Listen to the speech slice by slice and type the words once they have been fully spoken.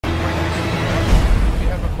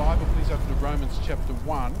Romans chapter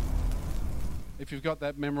 1. If you've got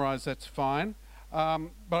that memorized, that's fine. But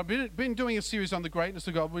I've been doing a series on the greatness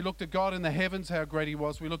of God. We looked at God in the heavens, how great he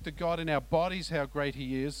was. We looked at God in our bodies, how great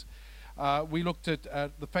he is. We looked at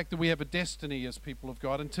the fact that we have a destiny as people of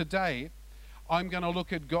God. And today, I'm going to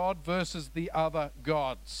look at God versus the other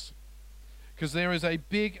gods, because there is a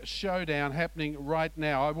big showdown happening right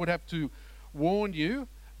now. I would have to warn you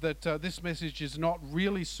that this message is not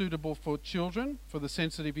really suitable for children, for the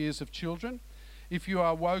sensitive ears of children. If you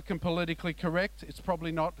are woke and politically correct, it's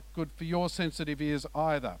probably not good for your sensitive ears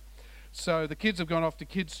either. So the kids have gone off to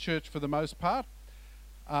kids' church for the most part.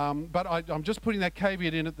 But I'm just putting that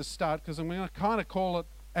caveat in at the start because I'm going to kind of call it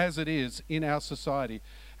as it is in our society.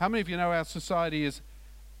 How many of you know our society is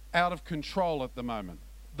out of control at the moment?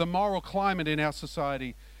 The moral climate in our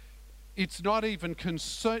society, it's not even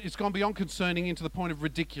it's gone beyond concerning into the point of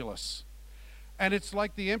ridiculous. And it's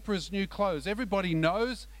like the emperor's new clothes. Everybody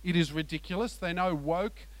knows it is ridiculous. They know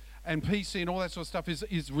woke and PC and all that sort of stuff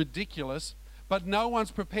is ridiculous, but no one's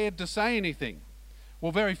prepared to say anything.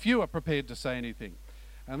 Well, very few are prepared to say anything.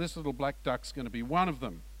 And this little black duck's going to be one of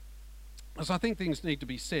them. So I think things need to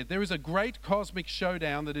be said. There is a great cosmic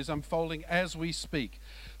showdown that is unfolding as we speak.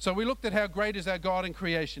 So we looked at how great is our God in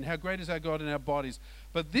creation, how great is our God in our bodies.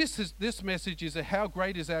 But this message is how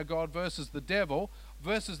great is our God versus the devil,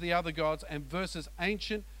 versus the other gods, and versus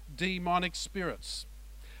ancient demonic spirits.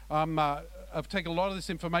 I've taken a lot of this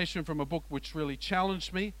information from a book which really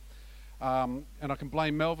challenged me. And I can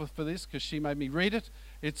blame Melva for this because she made me read it.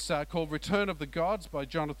 It's called Return of the Gods by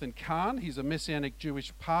Jonathan Cahn. He's a Messianic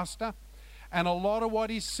Jewish pastor. And a lot of what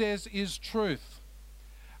he says is truth.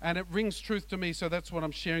 And it rings truth to me, so that's what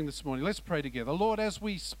I'm sharing this morning. Let's pray together. Lord, as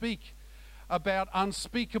we speak about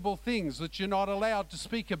unspeakable things that you're not allowed to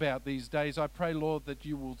speak about these days, I pray, Lord, that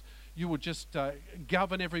you will just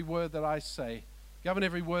govern every word that I say, govern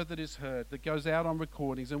every word that is heard, that goes out on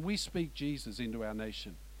recordings, and we speak Jesus into our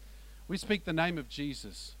nation. We speak the name of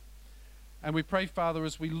Jesus. And we pray, Father,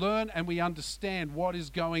 as we learn and we understand what is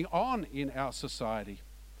going on in our society,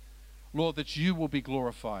 Lord, that you will be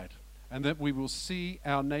glorified and that we will see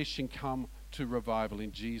our nation come to revival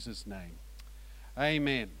in Jesus' name.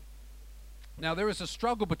 Amen. Now, there is a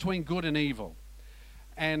struggle between good and evil,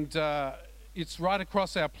 and it's right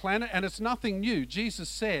across our planet, and it's nothing new. Jesus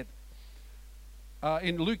said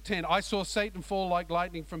in Luke 10, I saw Satan fall like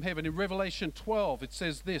lightning from heaven. In Revelation 12, it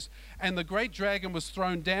says this, and the great dragon was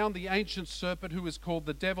thrown down, the ancient serpent who is called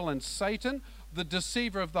the devil and Satan, the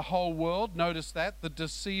deceiver of the whole world. Notice that, the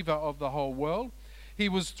deceiver of the whole world. He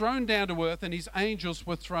was thrown down to earth, and his angels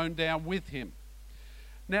were thrown down with him.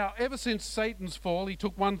 Now, ever since Satan's fall, he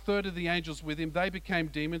took 1/3 of the angels with him. They became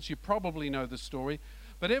demons. You probably know the story.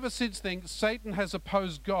 But ever since then, Satan has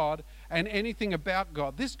opposed God and anything about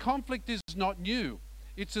God. This conflict is not new.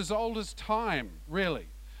 It's as old as time, really.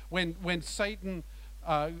 When Satan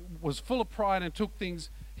was full of pride and took things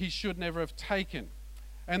he should never have taken.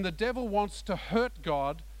 And the devil wants to hurt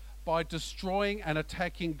God by destroying and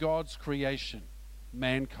attacking God's creation,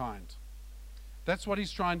 mankind. That's what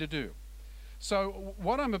he's trying to do. So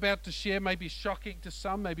what I'm about to share may be shocking to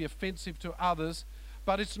some, may be offensive to others,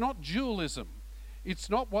 but it's not dualism.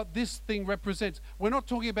 It's not what this thing represents. We're not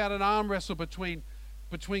talking about an arm wrestle between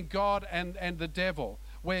God and the devil,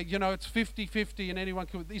 where, it's 50-50 and anyone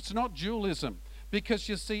can. It's not dualism, because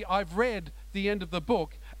you see, I've read the end of the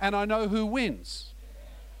book and I know who wins.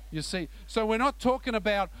 You see, so we're not talking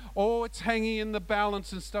about, it's hanging in the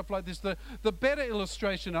balance and stuff like this. The better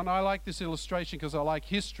illustration, and I like this illustration because I like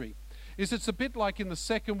history, is it's a bit like in the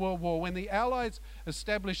Second World War when the Allies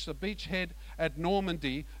established a beachhead at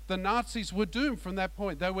Normandy. The Nazis were doomed from that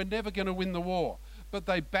point. They were never going to win the war, but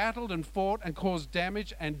they battled and fought and caused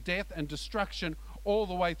damage and death and destruction all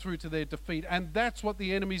the way through to their defeat. And that's what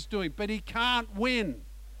the enemy's doing. But he can't win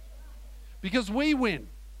because we win,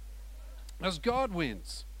 as God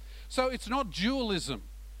wins. So it's not dualism.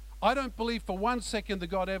 I don't believe for 1 second that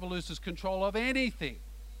God ever loses control of anything.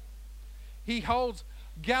 He holds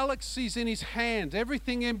galaxies in his hand,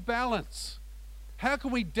 everything in balance. How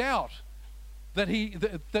can we doubt that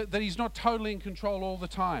he's not totally in control all the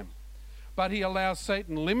time? But he allows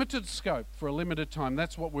Satan limited scope for a limited time.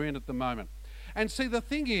 That's what we're in at the moment. And see, the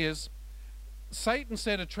thing is, Satan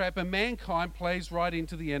set a trap and mankind plays right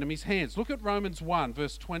into the enemy's hands. Look at Romans 1,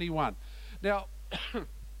 verse 21. Now,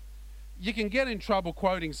 you can get in trouble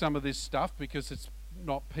quoting some of this stuff because it's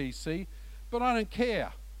not PC, but I don't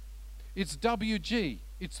care. It's WG.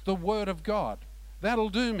 It's the Word of God. That'll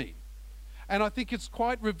do me. And I think it's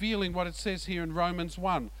quite revealing what it says here in Romans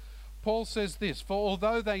 1. Paul says this, for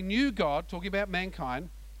although they knew God, talking about mankind,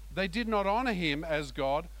 they did not honor him as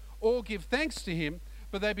God or give thanks to him,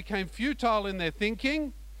 but they became futile in their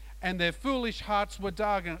thinking, and their foolish hearts were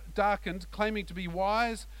darkened. Claiming to be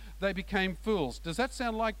wise, they became fools. Does that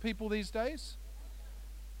sound like people these days?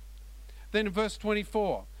 Then in verse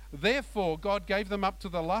 24, therefore God gave them up to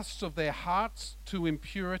the lusts of their hearts, to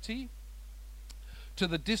impurity, to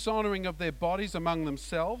the dishonoring of their bodies among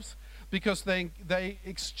themselves, because they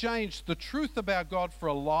exchanged the truth about God for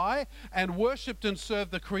a lie and worshipped and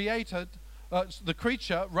served the creature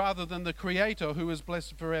rather than the Creator, who is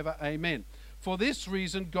blessed forever. Amen. For this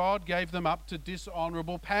reason, God gave them up to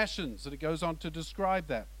dishonorable passions. And it goes on to describe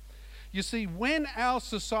that. You see, when our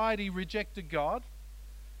society rejected God,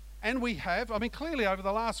 and we have, I mean, clearly over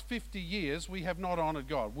the last 50 years, we have not honored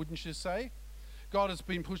God, wouldn't you say? God has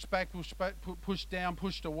been pushed back, pushed down,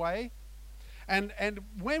 pushed away. And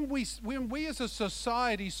when we as a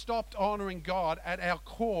society stopped honoring God at our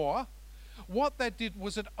core, what that did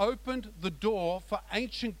was it opened the door for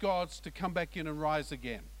ancient gods to come back in and rise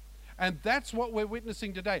again. And that's what we're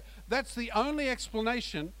witnessing today. That's the only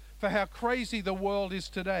explanation for how crazy the world is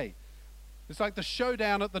today. It's like the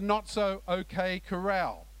showdown at the not-so-okay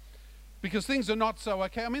corral. Because things are not so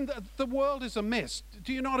okay. I mean, the world is a mess.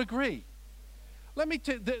 Do you not agree? Let me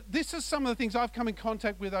tell you, this is some of the things I've come in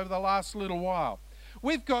contact with over the last little while.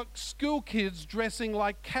 We've got school kids dressing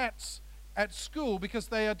like cats at school because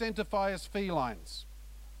they identify as felines.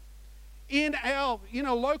 In our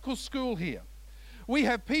local school here, we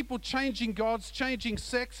have people changing gods, changing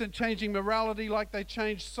sex and changing morality like they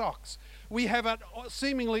change socks. We have a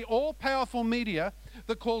seemingly all-powerful media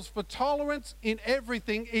that calls for tolerance in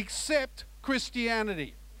everything except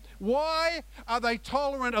Christianity. Why are they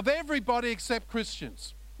tolerant of everybody except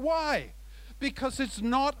Christians? Why? Because it's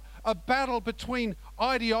not a battle between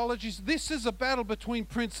ideologies. This is a battle between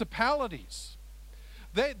principalities.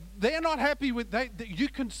 They're not happy with, they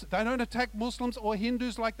don't attack Muslims or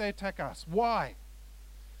Hindus like they attack us. Why?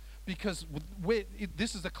 Because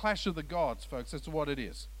this is a clash of the gods, folks. That's what it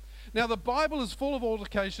is. Now, the Bible is full of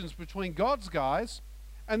altercations between God's guys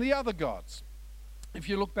and the other gods. If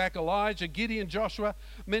you look back, Elijah, Gideon, Joshua,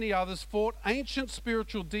 many others fought ancient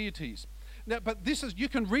spiritual deities. Now, but this is, you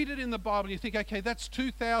can read it in the Bible and you think, okay, that's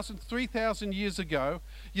 2,000, 3,000 years ago.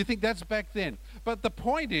 You think that's back then. But the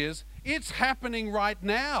point is, it's happening right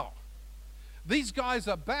now. These guys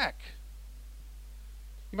are back.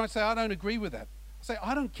 You might say, I don't agree with that. I say,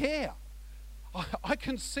 I don't care. I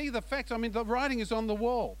can see the facts. I mean, the writing is on the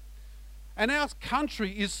wall. And our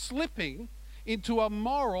country is slipping into a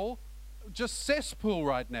moral just cesspool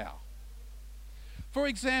right now. For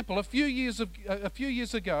example, a few years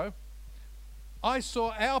ago, I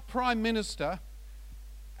saw our Prime Minister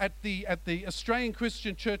at the Australian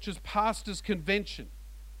Christian Church's Pastors' Convention.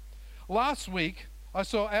 Last week, I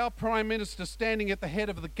saw our Prime Minister standing at the head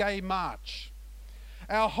of the Gay March.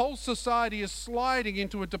 Our whole society is sliding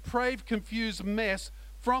into a depraved, confused mess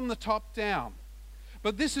from the top down.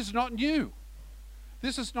 But this is not new.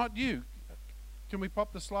 This is not new. Can we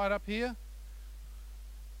pop the slide up here?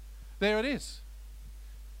 There it is.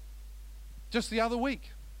 Just the other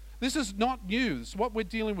week. This is not new. This is what we're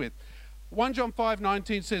dealing with. 1 John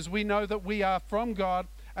 5:19 says, we know that we are from God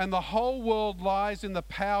and the whole world lies in the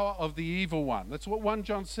power of the evil one. That's what 1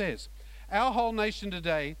 John says. Our whole nation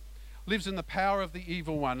today lives in the power of the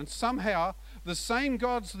evil one. And somehow the same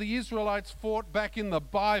gods the Israelites fought back in the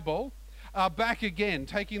Bible are back again,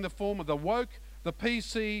 taking the form of the woke, the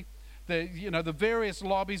PC, the various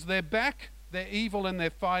lobbies. They're back, they're evil, and they're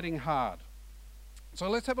fighting hard. So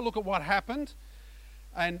let's have a look at what happened,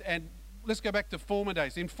 and let's go back to former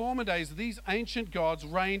days. In former days, these ancient gods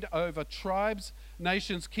reigned over tribes,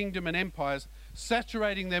 nations, kingdom, and empires,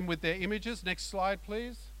 saturating them with their images. Next slide,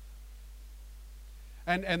 please.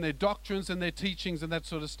 And their doctrines and their teachings and that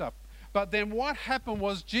sort of stuff. But then what happened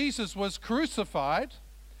was Jesus was crucified,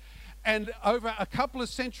 and over a couple of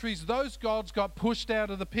centuries, those gods got pushed out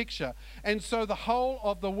of the picture. And so the whole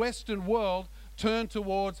of the Western world turned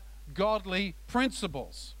towards godly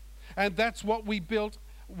principles. And that's what we built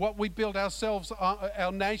ourselves,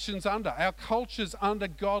 our nations under, our cultures under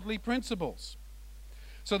godly principles.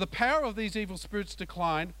 So the power of these evil spirits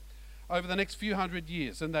declined over the next few hundred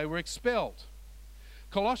years, and they were expelled.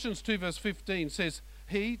 Colossians 2 verse 15 says,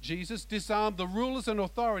 He, Jesus, disarmed the rulers and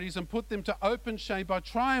authorities and put them to open shame by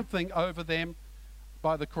triumphing over them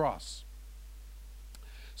by the cross.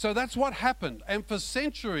 So that's what happened. And for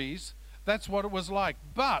centuries, that's what it was like.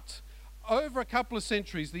 But over a couple of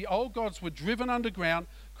centuries, the old gods were driven underground.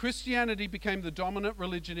 Christianity became the dominant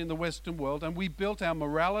religion in the Western world, and we built our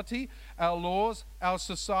morality, our laws, our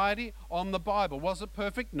society on the Bible. Was it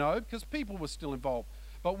perfect? No, because people were still involved.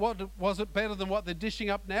 But was it better than what they're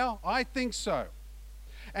dishing up now? I think so.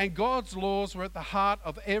 and God's laws were at the heart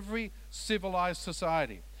of every civilized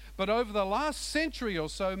society. But over the last century or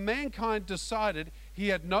so, mankind decided he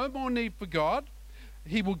had no more need for God.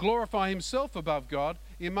 He will glorify himself above God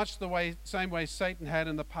in much the same way Satan had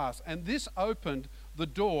in the past. And this opened the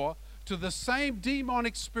door to the same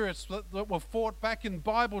demonic spirits that were fought back in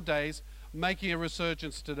Bible days, making a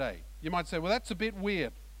resurgence today. You might say, well, that's a bit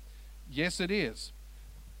weird. Yes, it is.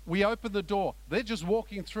 We open the door. They're just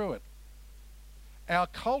walking through it. Our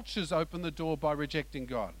cultures open the door by rejecting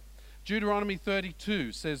God. Deuteronomy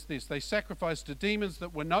 32 says this: they sacrificed to demons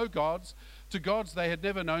that were no gods, to gods they had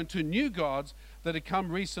never known, to new gods that had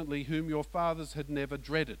come recently, whom your fathers had never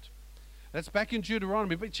dreaded. That's back in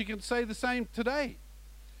Deuteronomy, but you can say the same today.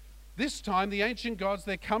 This time, the ancient gods,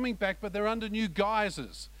 they're coming back, but they're under new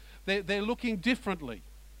guises. They're looking differently.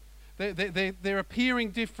 They're appearing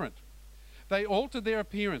different. They altered their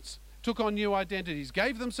appearance, took on new identities,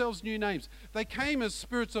 gave themselves new names. They came as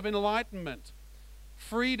spirits of enlightenment,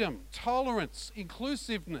 freedom, tolerance,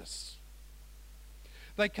 inclusiveness.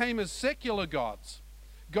 They came as secular gods,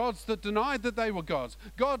 gods that denied that they were gods,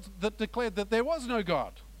 gods that declared that there was no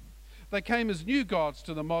God. They came as new gods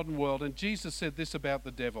to the modern world, and Jesus said this about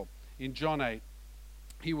the devil in John 8.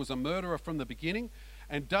 He was a murderer from the beginning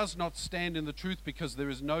and does not stand in the truth because there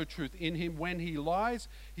is no truth in him. When he lies,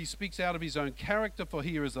 he speaks out of his own character, for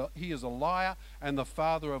he is a liar and the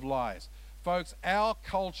father of lies. Folks, our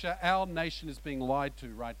culture, our nation is being lied to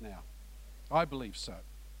right now. I believe so.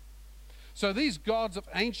 So these gods of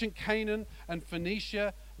ancient Canaan and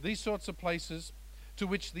Phoenicia, these sorts of places to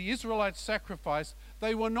which the Israelites sacrificed,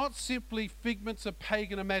 they were not simply figments of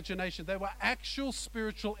pagan imagination. They were actual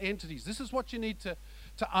spiritual entities. This is what you need to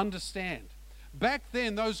understand. Back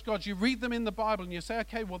then, those gods, you read them in the Bible and you say,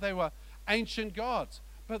 okay, well, they were ancient gods.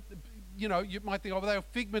 But, you might think, oh, they were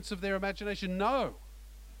figments of their imagination. No.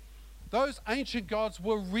 Those ancient gods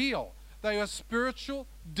were real. They are spiritual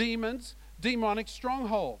demons, demonic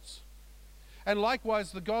strongholds. And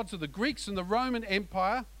likewise, the gods of the Greeks and the Roman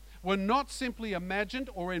Empire were not simply imagined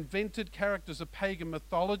or invented characters of pagan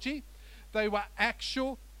mythology. They were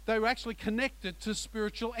actually connected to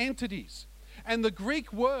spiritual entities. And the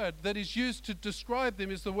Greek word that is used to describe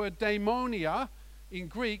them is the word daimonia in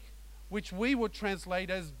Greek, which we would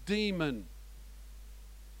translate as demon.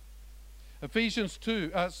 Ephesians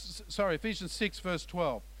 6 verse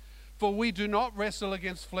 12. For we do not wrestle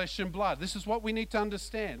against flesh and blood. This is what we need to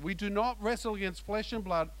understand. We do not wrestle against flesh and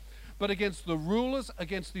blood, but against the rulers,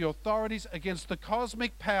 against the authorities, against the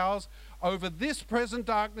cosmic powers over this present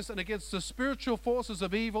darkness, and against the spiritual forces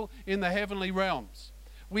of evil in the heavenly realms.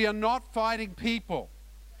 We are not fighting people.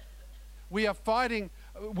 We are fighting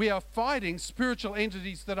spiritual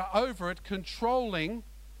entities that are over it, controlling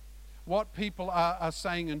what people are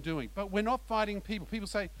saying and doing. But we're not fighting people. People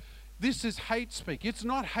say, this is hate speak. It's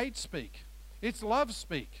not hate speak. It's love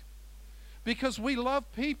speak. Because we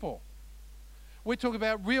love people. We're talking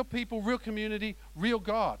about real people, real community, real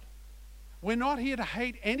God. We're not here to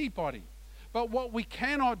hate anybody. But what we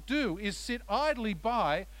cannot do is sit idly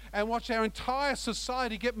by and watch our entire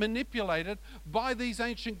society get manipulated by these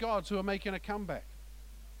ancient gods who are making a comeback.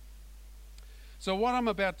 So what I'm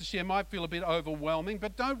about to share might feel a bit overwhelming,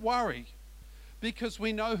 but don't worry, because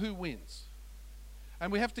we know who wins.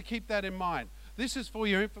 And we have to keep that in mind. This is for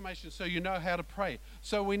your information so you know how to pray,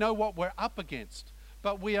 so we know what we're up against.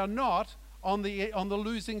 But we are not on the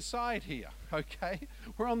losing side here, okay?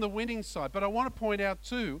 We're on the winning side. But I want to point out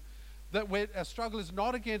too that our struggle is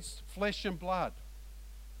not against flesh and blood.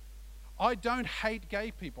 I don't hate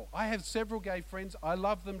gay people. I have several gay friends. I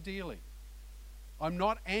love them dearly. I'm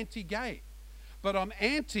not anti-gay, but I'm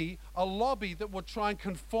anti a lobby that will try and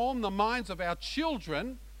conform the minds of our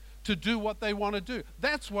children to do what they want to do.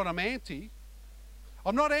 That's what I'm anti.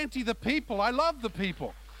 I'm not anti the people. I love the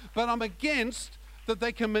people, but I'm against that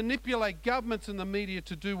they can manipulate governments and the media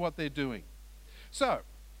to do what they're doing. So,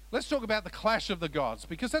 let's talk about the clash of the gods,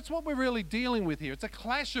 because that's what we're really dealing with here. It's a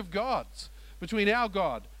clash of gods between our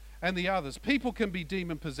God and the others. People can be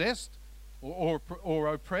demon-possessed or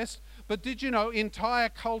oppressed, but did you know entire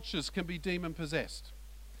cultures can be demon-possessed?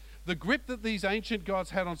 The grip that these ancient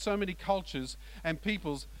gods had on so many cultures and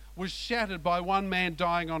peoples was shattered by one man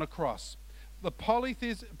dying on a cross. The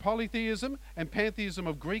polytheism and pantheism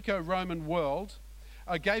of Greco-Roman world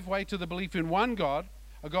gave way to the belief in one God,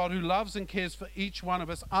 a God who loves and cares for each one of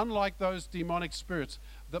us, unlike those demonic spirits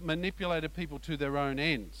that manipulated people to their own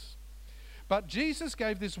ends. But Jesus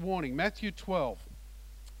gave this warning, Matthew 12,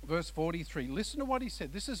 verse 43. Listen to what he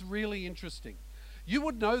said. This is really interesting. You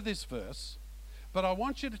would know this verse, but I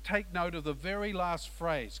want you to take note of the very last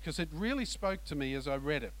phrase, because it really spoke to me as I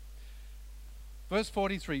read it. Verse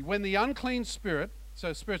 43, when the unclean spirit, So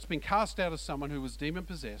a spirit's been cast out of someone who was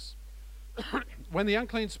demon-possessed. When the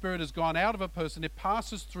unclean spirit has gone out of a person, it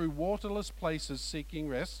passes through waterless places seeking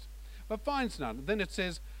rest, but finds none. Then it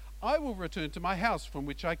says, I will return to my house from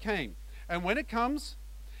which I came. And when it comes,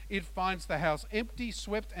 it finds the house empty,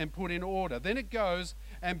 swept, and put in order. Then it goes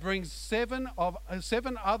and brings seven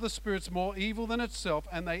other spirits more evil than itself,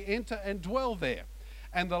 and they enter and dwell there.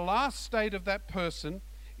 And the last state of that person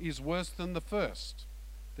is worse than the first.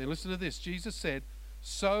 Then listen to this. Jesus said,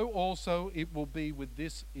 so also it will be with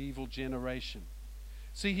this evil generation.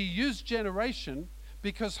 See, he used generation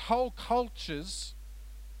because whole cultures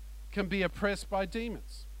can be oppressed by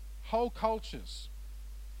demons. Whole cultures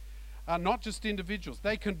are not just individuals.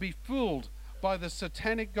 They can be fooled by the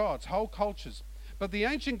satanic gods, whole cultures. But the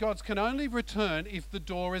ancient gods can only return if the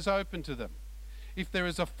door is open to them, if there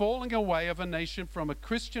is a falling away of a nation from a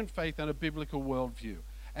Christian faith and a biblical worldview.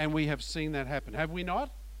 And we have seen that happen, have we not?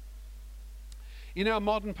 In our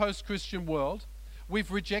modern post-Christian world,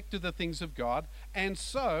 we've rejected the things of God, and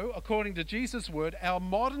so, according to Jesus' word, our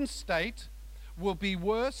modern state will be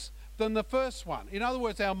worse than the first one. In other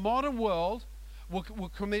words, our modern world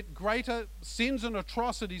will commit greater sins and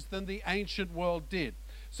atrocities than the ancient world did.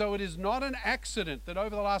 So it is not an accident that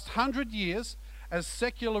over the last 100 years, as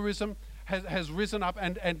secularism has risen up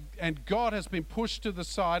and God has been pushed to the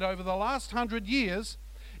side, over the last 100 years,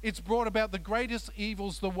 it's brought about the greatest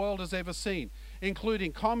evils the world has ever seen,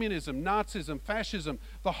 including communism, Nazism, fascism,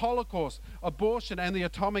 the Holocaust, abortion, and the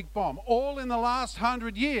atomic bomb, all in the last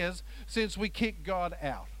 100 years since we kicked God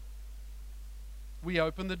out. We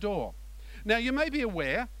opened the door. Now, you may be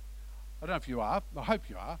aware, I don't know if you are, I hope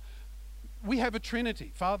you are, we have a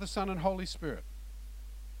Trinity, Father, Son, and Holy Spirit.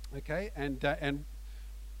 Okay, and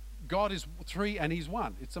God is three and he's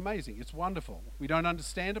one. It's amazing, it's wonderful. We don't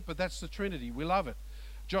understand it, but that's the Trinity. We love it.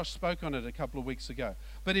 Josh spoke on it a couple of weeks ago.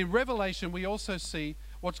 But in Revelation, we also see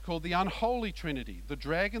what's called the unholy Trinity, the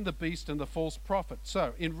dragon, the beast, and the false prophet.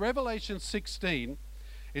 So in Revelation 16,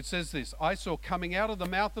 it says this, I saw coming out of the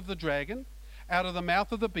mouth of the dragon, out of the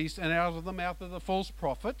mouth of the beast, and out of the mouth of the false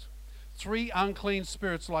prophet, three unclean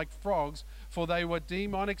spirits like frogs, for they were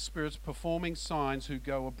demonic spirits performing signs who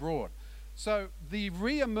go abroad. So the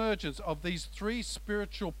re-emergence of these three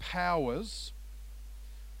spiritual powers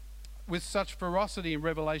with such ferocity in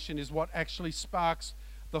Revelation is what actually sparks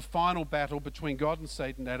the final battle between God and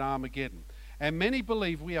Satan at Armageddon. And many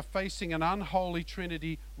believe we are facing an unholy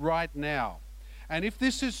trinity right now. And if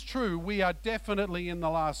this is true, we are definitely in the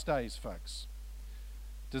last days, folks.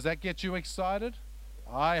 Does that get you excited?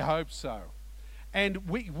 I hope so. And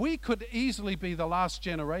we could easily be the last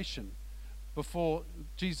generation before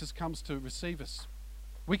Jesus comes to receive us.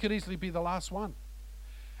 We could easily be the last one.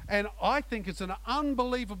 And I think it's an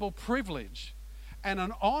unbelievable privilege and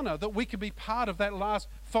an honor that we can be part of that last,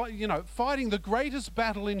 fighting the greatest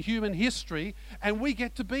battle in human history, and we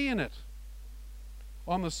get to be in it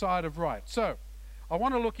on the side of right. So I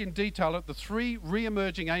want to look in detail at the three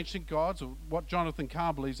re-emerging ancient gods, or what Jonathan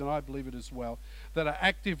Carr believes, and I believe it as well, that are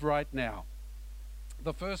active right now.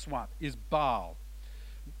 The first one is Baal.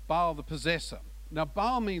 Baal the possessor. Now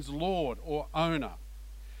Baal means lord or owner.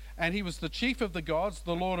 And he was the chief of the gods,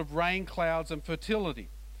 the lord of rain, clouds, and fertility.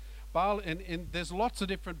 Baal, and there's lots of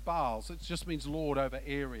different Baals. It just means lord over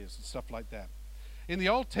areas and stuff like that. In the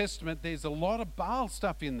Old Testament, there's a lot of Baal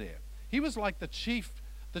stuff in there. He was like the chief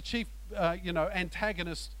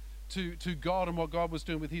antagonist to God and what God was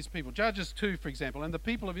doing with his people. Judges 2, for example, and the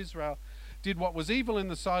people of Israel did what was evil in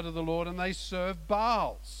the sight of the Lord, and they served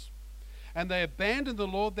Baals. And they abandoned the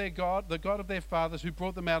Lord their God, the God of their fathers, who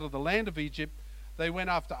brought them out of the land of Egypt. They went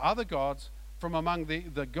after other gods from among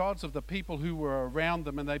the gods of the people who were around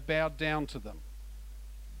them, and they bowed down to them.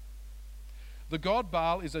 The god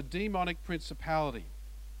Baal is a demonic principality,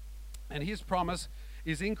 and his promise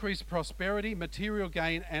is increased prosperity, material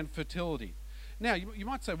gain, and fertility. Now, you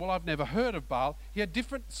might say, well, I've never heard of Baal. He had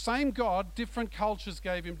same God, different cultures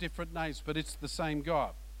gave him different names, but it's the same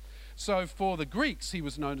God. So for the Greeks, he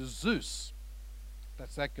was known as Zeus.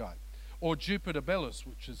 That's that guy. Or Jupiter Belus,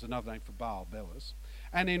 which is another name for Baal, Belus.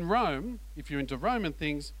 And in Rome, if you're into Roman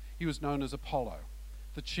things, he was known as Apollo,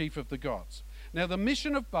 the chief of the gods. Now, the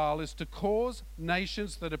mission of Baal is to cause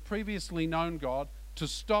nations that have previously known God to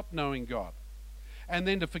stop knowing God, and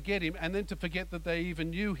then to forget him, and then to forget that they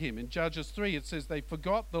even knew him. In Judges 3, it says they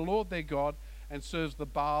forgot the Lord their God and serves the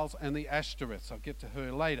Baals and the Ashtoreths. I'll get to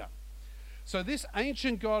her later. So this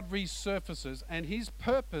ancient God resurfaces, and his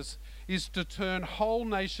purpose is to turn whole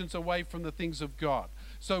nations away from the things of God.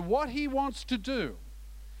 So what he wants to do,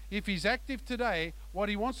 if he's active today, what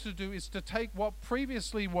he wants to do is to take what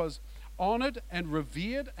previously was honored and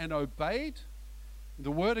revered and obeyed.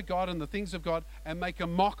 the Word of God and the things of God and make a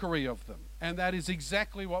mockery of them. And that is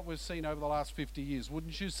exactly what we've seen over the last 50 years,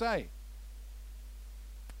 wouldn't you say?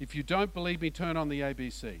 If you don't believe me, turn on the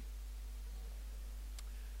ABC.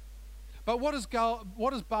 But what does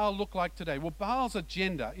Baal look like today? Well, Baal's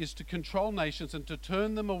agenda is to control nations and to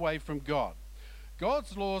turn them away from God.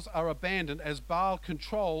 God's laws are abandoned as Baal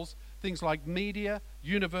controls things like media,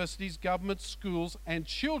 universities, governments, schools, and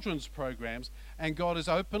children's programs, and God is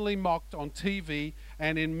openly mocked on TV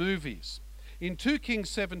and in movies. In 2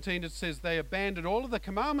 Kings 17, it says, they abandoned all of the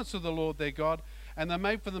commandments of the Lord their God, and they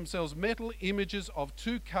made for themselves metal images of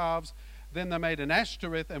 2 calves. Then they made an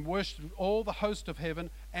Ashtoreth and worshipped all the host of heaven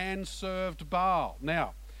and served Baal.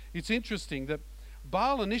 Now, it's interesting that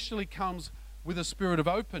Baal initially comes with a spirit of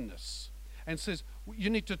openness and says, you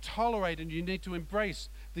need to tolerate and you need to embrace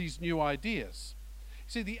these new ideas.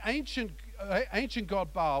 See, the ancient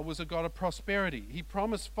god Baal was a god of prosperity. He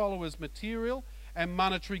promised followers material and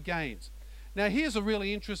monetary gains. Now, here's a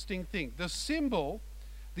really interesting thing.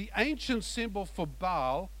 The ancient symbol for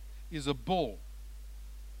Baal is a bull.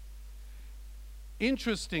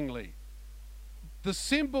 Interestingly, the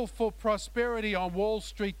symbol for prosperity on Wall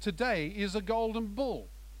Street today is a golden bull.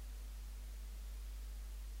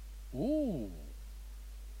 Ooh.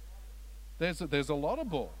 There's a lot of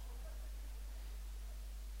bull.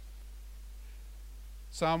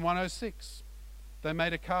 Psalm 106. They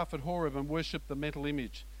made a calf at Horeb and worshipped the metal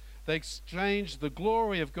image. They exchanged the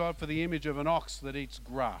glory of God for the image of an ox that eats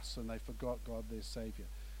grass, and they forgot God, their Savior.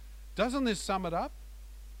 Doesn't this sum it up?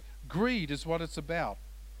 Greed is what it's about.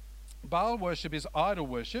 Baal worship is idol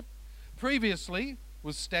worship. Previously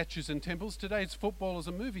was statues and temples. Today it's footballers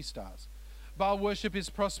and movie stars. Baal worship is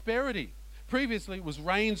prosperity. Previously it was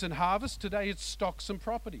rains and harvests. Today it's stocks and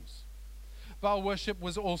properties. Baal worship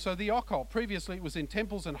was also the occult. Previously it was in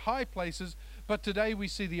temples and high places, but today we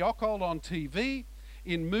see the occult on TV,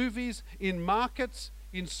 in movies, in markets,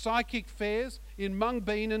 in psychic fairs, in mung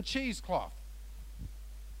bean and cheesecloth.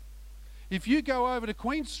 If you go over to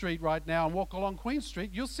Queen Street right now and walk along Queen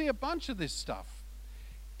Street, you'll see a bunch of this stuff.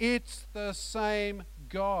 It's the same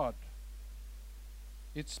God.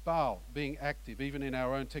 It's Baal being active, even in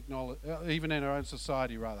our own even in our own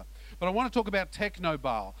society, rather. But I want to talk about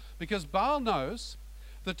techno-Baal, because Baal knows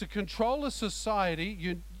that to control a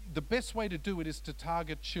society, the best way to do it is to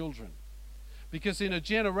target children. Because in a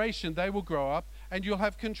generation, they will grow up and you'll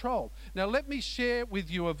have control. Now, let me share with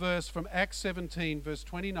you a verse from Acts 17, verse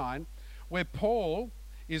 29, where Paul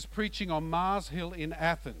is preaching on Mars Hill in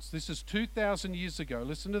Athens. This is 2,000 years ago.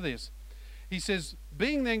 Listen to this. He says,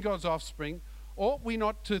 being then God's offspring, ought we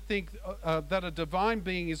not to think that a divine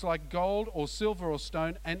being is like gold or silver or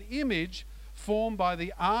stone, an image formed by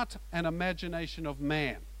the art and imagination of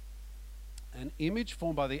man? An image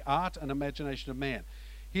formed by the art and imagination of man.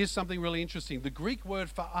 Here's something really interesting. The Greek word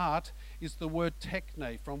for art is the word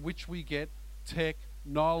techne, from which we get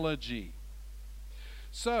technology.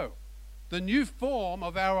 So, the new form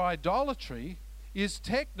of our idolatry is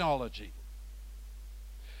technology.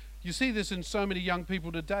 You see this in so many young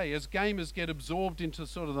people today as gamers get absorbed into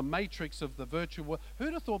sort of the matrix of the virtual world.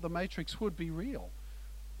 Who'd have thought the matrix would be real?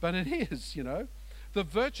 But it is, you know. The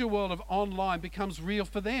virtual world of online becomes real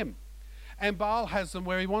for them. And Baal has them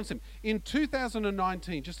where he wants them. In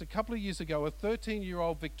 2019, just a couple of years ago, a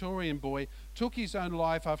 13-year-old Victorian boy took his own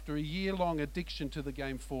life after a year-long addiction to the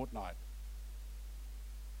game Fortnite.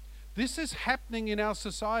 This is happening in our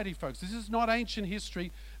society, folks. This is not ancient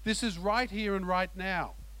history. This is right here and right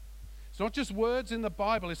now. It's not just words in the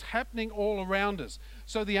Bible. It's happening all around us.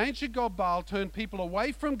 So the ancient god Baal turned people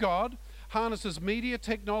away from God, harnesses media,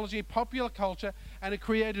 technology, popular culture, and it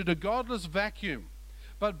created a godless vacuum.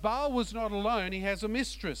 But Baal was not alone. He has a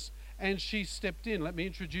mistress, and she stepped in. Let me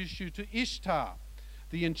introduce you to Ishtar,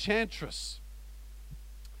 the enchantress.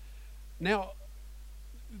 Now,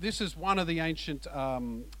 this is one of the ancient,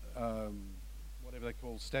 whatever they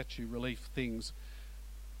call statue relief things.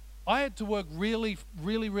 I had to work really,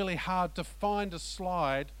 really, really hard to find a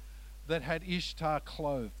slide that had Ishtar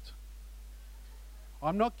clothed.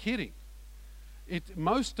 I'm not kidding.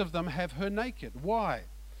 Most of them have her naked. Why?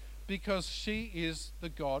 Because she is the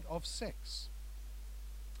god of sex.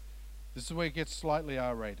 This is where it gets slightly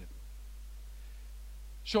R-rated.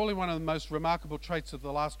 Surely one of the most remarkable traits of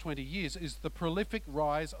the last 20 years is the prolific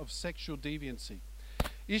rise of sexual deviancy.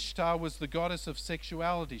 Ishtar was the goddess of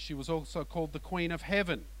sexuality. She was also called the Queen of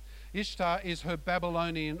Heaven. Ishtar is her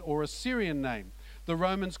Babylonian or Assyrian name. The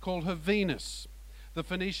Romans called her Venus. The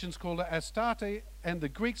Phoenicians called her Astarte, and the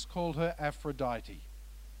Greeks called her Aphrodite.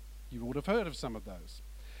 You would have heard of some of those.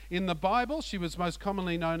 In the Bible, she was most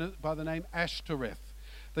commonly known by the name Ashtoreth.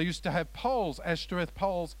 They used to have poles, Ashtoreth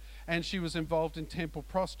poles, and she was involved in temple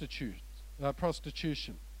prostitution.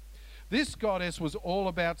 This goddess was all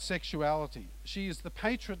about sexuality. She is the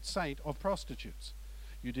patron saint of prostitutes.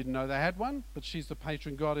 You didn't know they had one, but she's the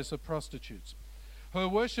patron goddess of prostitutes. Her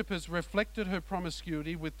worshippers reflected her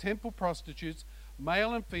promiscuity with temple prostitutes,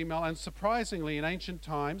 male and female, and surprisingly in ancient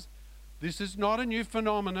times, this is not a new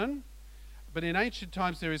phenomenon, but in ancient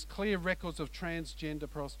times there is clear records of transgender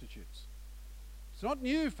prostitutes. It's not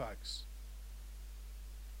new, folks.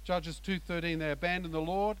 Judges 2:13, they abandoned the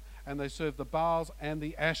Lord and they served the Baals and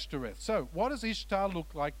the Ashtoreth. So what does Ishtar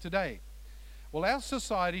look like today? Well, our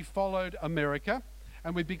society followed America,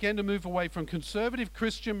 and we began to move away from conservative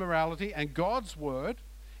Christian morality and God's word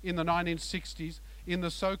in the 1960s in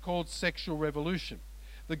the so-called sexual revolution.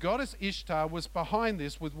 The goddess Ishtar was behind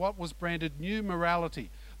this with what was branded new morality.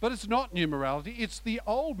 But it's not new morality, it's the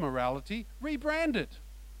old morality rebranded.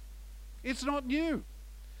 It's not new.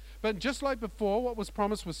 But just like before, what was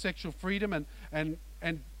promised was sexual freedom, and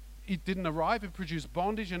it didn't arrive. It produced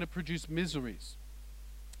bondage and it produced misery.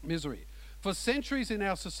 For centuries in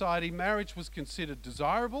our society, marriage was considered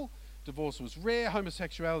desirable, divorce was rare,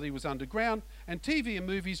 homosexuality was underground, and TV and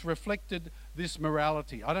movies reflected this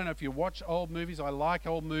morality. I don't know if you watch old movies. I like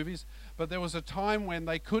old movies, but there was a time when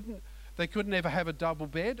they couldn't ever have a double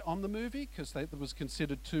bed on the movie because it was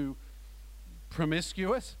considered too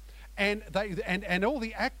promiscuous. And all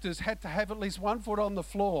the actors had to have at least 1 foot on the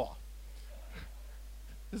floor.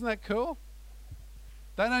 Isn't that cool?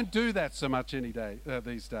 They don't do that so much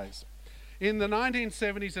these days. In the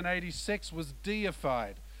 1970s and 80s, sex was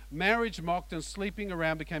deified. Marriage mocked and sleeping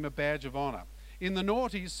around became a badge of honor. In the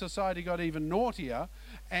noughties, society got even naughtier,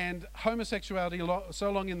 and homosexuality,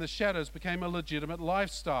 so long in the shadows, became a legitimate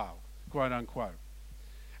lifestyle, quote unquote,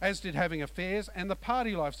 as did having affairs and the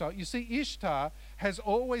party lifestyle. You see, Ishtar has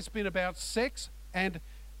always been about sex and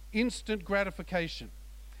instant gratification.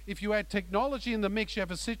 If you add technology in the mix, you have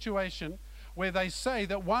a situation where they say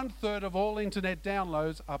that 1/3 of all internet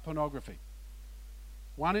downloads are pornography.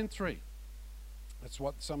 1 in 3. That's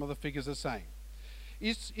what some of the figures are saying.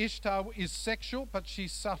 Ishtar is sexual, but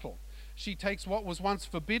she's subtle. She takes what was once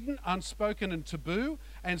forbidden, unspoken, and taboo,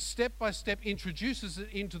 and step by step introduces it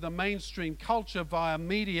into the mainstream culture via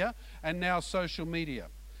media and now social media.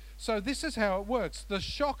 So this is how it works. The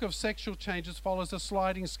shock of sexual changes follows a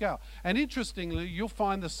sliding scale. And interestingly, you'll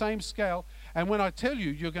find the same scale, and when I tell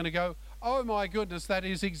you, you're going to go, oh my goodness, that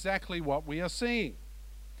is exactly what we are seeing.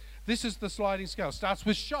 This is the sliding scale. It starts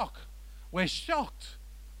with shock. We're shocked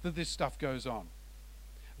that this stuff goes on.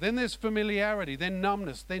 Then there's familiarity, then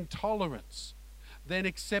numbness, then tolerance, then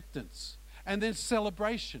acceptance, and then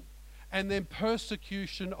celebration, and then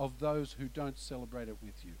persecution of those who don't celebrate it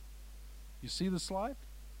with you. You see the slide?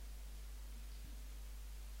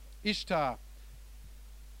 Ishtar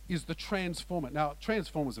is the transformer. Now,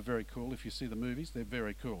 Transformers are very cool. If you see the movies, they're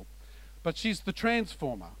very cool. But she's the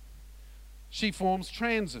transformer. She forms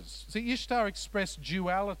transes. See, Ishtar expressed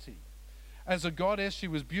duality. As a goddess, she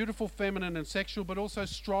was beautiful, feminine, and sexual, but also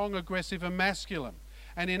strong, aggressive, and masculine.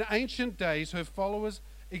 And in ancient days, her followers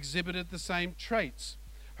exhibited the same traits.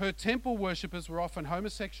 Her temple worshippers were often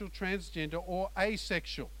homosexual, transgender, or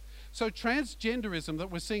asexual. So transgenderism that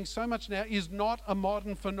we're seeing so much now is not a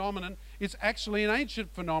modern phenomenon. It's actually an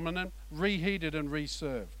ancient phenomenon, reheated and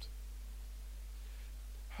reserved.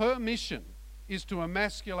 Her mission is to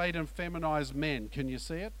emasculate and feminize men. Can you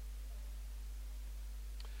see it?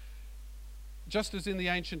 Just as in the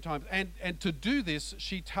ancient times. And to do this,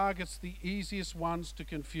 she targets the easiest ones to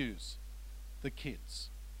confuse, the kids.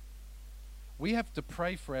 We have to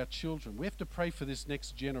pray for our children. We have to pray for this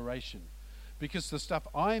next generation, because the stuff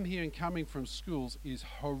I am hearing coming from schools is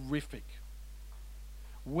horrific.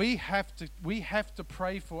 We have to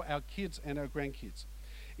pray for our kids and our grandkids.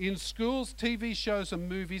 In schools, TV shows and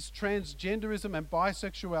movies, transgenderism and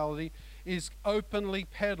bisexuality is openly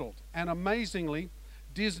peddled. And amazingly,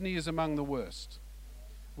 Disney is among the worst,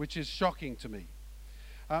 which is shocking to me.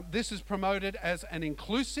 This is promoted as an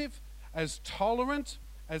inclusive, as tolerant,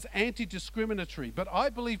 as anti-discriminatory. But I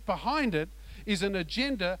believe behind it is an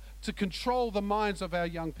agenda to control the minds of our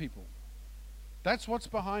young people. That's what's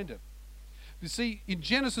behind it. You see, in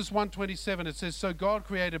Genesis 1:27, it says, "So God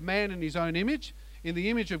created man in his own image. In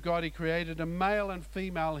the image of God he created them, male and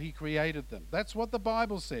female he created them." That's what the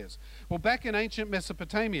Bible says. Well, back in ancient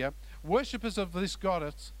Mesopotamia, worshippers of this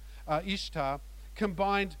goddess, Ishtar,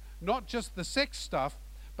 combined not just the sex stuff,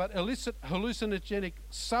 but illicit hallucinogenic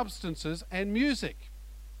substances and music.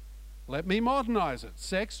 Let me modernize it.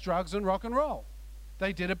 Sex, drugs, and rock and roll.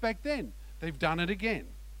 They did it back then. They've done it again.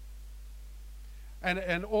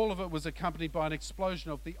 And all of it was accompanied by an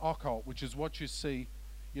explosion of the occult, which is what you see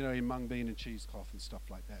in mung bean and cheesecloth and stuff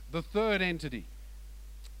like that. The third entity,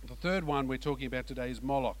 the third one we're talking about today is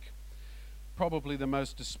Moloch, probably the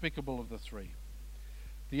most despicable of the three.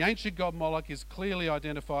 The ancient god Moloch is clearly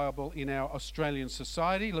identifiable in our Australian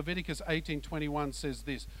society. Leviticus 18:21 says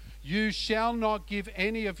this: "You shall not give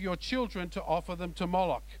any of your children to offer them to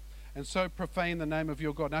Moloch, and so profane the name of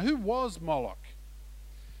your God." Now, who was Moloch?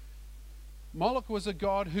 Moloch was a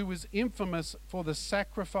god who was infamous for the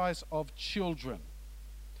sacrifice of children.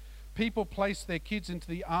 People placed their kids into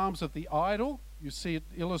the arms of the idol. You see it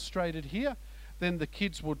illustrated here. Then the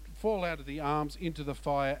kids would fall out of the arms into the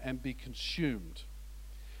fire and be consumed.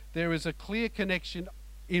 There is a clear connection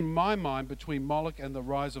in my mind between Moloch and the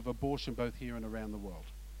rise of abortion both here and around the world.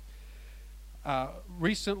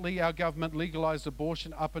 Recently, our government legalized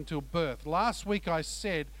abortion up until birth. Last week I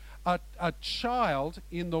said a child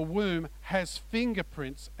in the womb has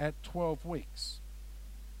fingerprints at 12 weeks.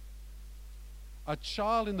 A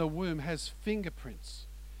child in the womb has fingerprints.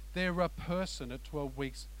 They're a person at 12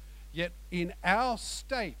 weeks. Yet in our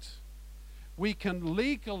state, we can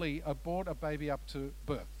legally abort a baby up to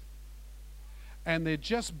birth. And they're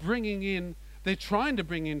just they're trying to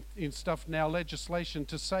bring in stuff now, legislation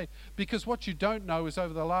to say, because what you don't know is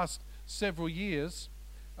over the last several years,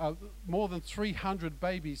 more than 300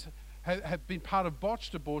 babies have been part of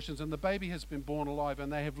botched abortions, and the baby has been born alive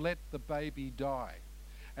and they have let the baby die.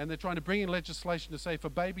 And they're trying to bring in legislation to say if a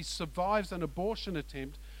baby survives an abortion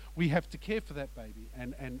attempt, we have to care for that baby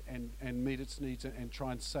and meet its needs and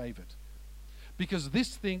try and save it. Because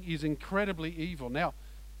this thing is incredibly evil. Now,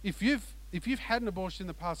 if you've had an abortion in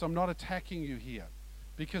the past, I'm not attacking you here,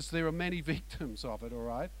 because there are many victims of it, all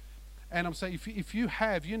right? And I'm saying if you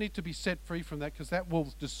have, you need to be set free from that, because that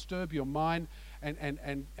will disturb your mind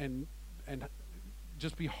and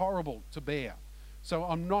just be horrible to bear. So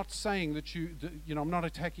I'm not saying that I'm not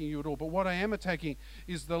attacking you at all. But what I am attacking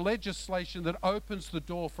is the legislation that opens the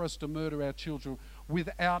door for us to murder our children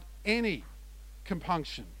without any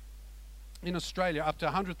compunction. In Australia, up to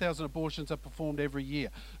 100,000 abortions are performed every year.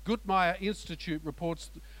 Guttmacher Institute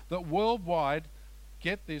reports that worldwide,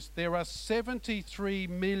 get this, there are 73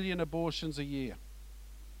 million abortions a year.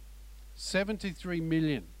 73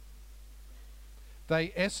 million.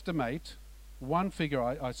 They estimate, one figure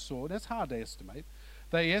I saw, that's hard to estimate,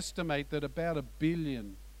 they estimate that about 1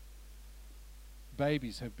 billion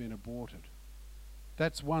babies have been aborted.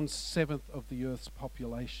 That's 1/7 of the Earth's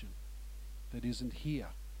population that isn't here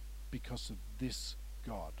because of this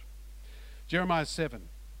God. Jeremiah 7.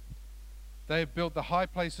 They have built the high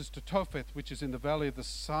places to Topheth, which is in the valley of the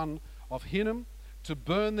son of Hinnom, to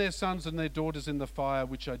burn their sons and their daughters in the fire,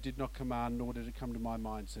 which I did not command, nor did it come to my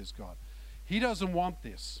mind, says God. He doesn't want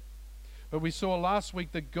this. But we saw last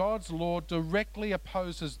week that God's law directly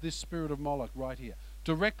opposes this spirit of Moloch right here.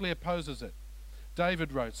 Directly opposes it.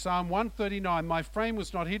 David wrote, Psalm 139, "My frame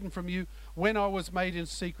was not hidden from you when I was made in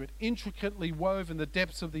secret, intricately wove in the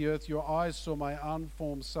depths of the earth. Your eyes saw my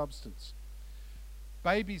unformed substance."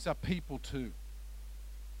 Babies are people too.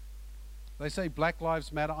 They say Black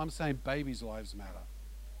Lives Matter. I'm saying babies' lives matter.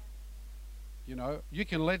 You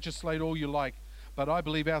can legislate all you like, but I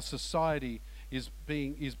believe our society is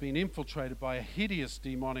being infiltrated by a hideous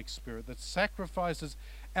demonic spirit that sacrifices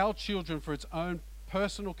our children for its own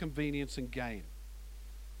personal convenience and gain.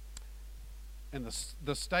 And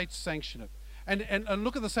the states sanction it. And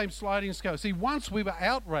look at the same sliding scale. See, once we were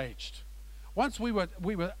outraged. Once we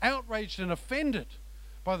were outraged and offended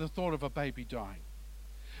by the thought of a baby dying.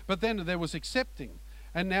 But then there was accepting.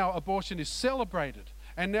 And now abortion is celebrated.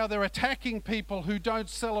 And now they're attacking people who don't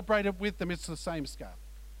celebrate it with them. It's the same scale.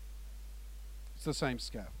 It's the same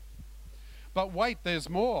scale. But wait, there's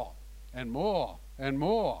more and more and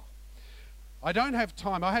more. I don't have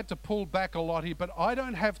time. I had to pull back a lot here, but I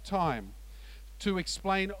don't have time to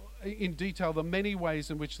explain in detail the many ways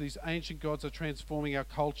in which these ancient gods are transforming our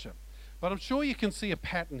culture. But I'm sure you can see a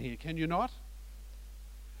pattern here, can you not?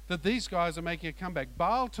 That these guys are making a comeback.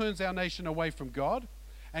 Baal turns our nation away from God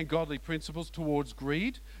and godly principles towards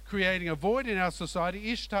greed, creating a void in our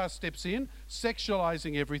society. Ishtar steps in,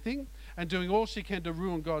 sexualizing everything and doing all she can to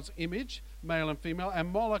ruin God's image, male and female, and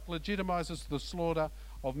Moloch legitimizes the slaughter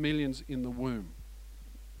of millions in the womb.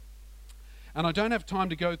 And I don't have time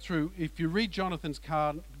to go through. If you read Jonathan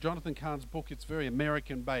Cahn's book, it's very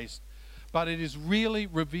American-based, but it is really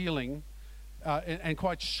revealing and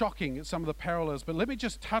quite shocking at some of the parallels. But let me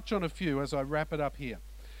just touch on a few as I wrap it up here.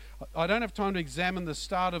 I don't have time to examine the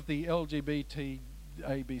start of the LGBT,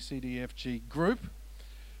 ABCDFG group.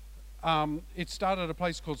 It started at a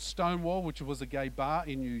place called Stonewall, which was a gay bar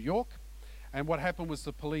in New York. And what happened was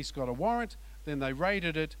the police got a warrant. then they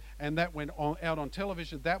raided it, and that went out on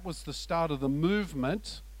television. That was the start of the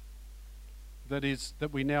movement that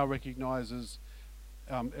we now recognise as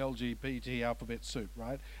LGBT alphabet soup,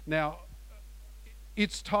 right? Now,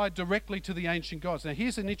 it's tied directly to the ancient gods. Now,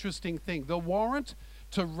 here's an interesting thing. The warrant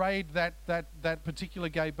to raid that particular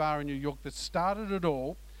gay bar in New York that started it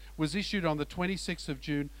all was issued on the 26th of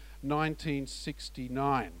June,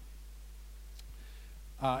 1969.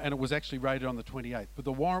 And it was actually raided on the 28th. But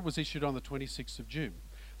the warrant was issued on the 26th of June.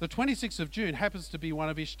 The 26th of June happens to be one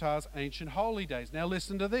of Ishtar's ancient holy days. Now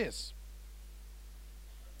listen to this.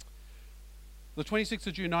 The 26th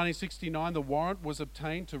of June 1969, the warrant was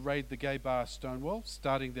obtained to raid the gay bar Stonewall,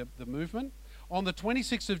 starting the movement. On the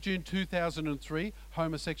 26th of June 2003,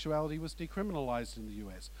 homosexuality was decriminalised in the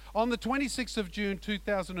US. On the 26th of June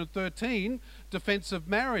 2013, defence of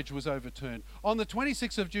marriage was overturned. On the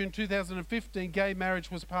 26th of June 2015, gay marriage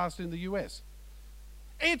was passed in the US.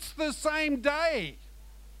 It's the same day.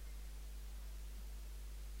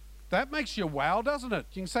 That makes you wow, doesn't it?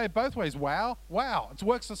 You can say it both ways. Wow, wow. It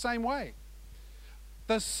works the same way.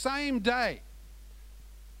 The same day.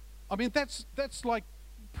 I mean, that's like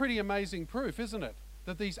pretty amazing proof, isn't it?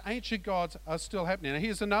 That these ancient gods are still happening. Now,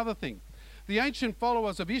 here's another thing. The ancient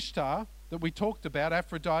followers of Ishtar that we talked about,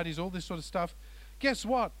 Aphrodite, all this sort of stuff, guess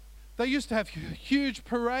what? They used to have huge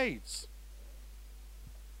parades.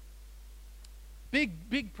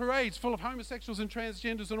 Big parades full of homosexuals and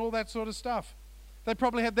transgenders and all that sort of stuff. They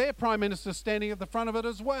probably had their prime minister standing at the front of it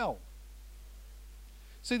as well.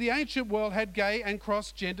 See, the ancient world had gay and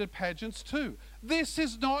cross-gendered pageants too. This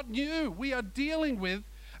is not new. We are dealing with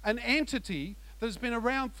an entity that has been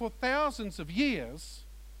around for thousands of years,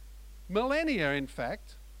 millennia in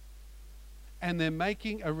fact, and they're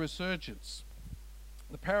making a resurgence.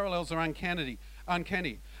 The parallels are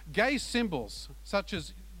uncanny. Gay symbols, such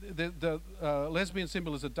as the lesbian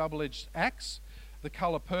symbol is a double-edged axe, the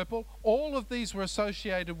colour purple, all of these were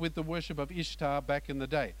associated with the worship of Ishtar back in the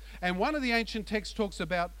day. And one of the ancient texts talks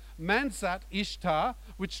about Manzat Ishtar,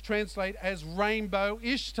 which translate as rainbow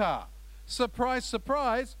Ishtar. Surprise,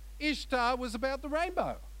 surprise, Ishtar was about the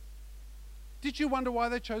rainbow. Did you wonder why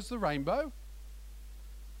they chose the rainbow?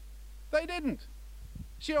 They didn't.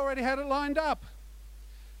 She already had it lined up.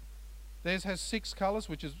 Theirs has 6 colours,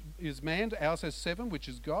 which is man. Ours has 7, which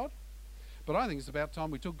is God. But I think it's about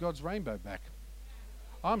time we took God's rainbow back.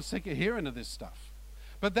 I'm sick of hearing of this stuff.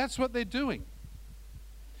 But that's what they're doing.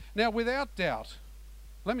 Now, without doubt,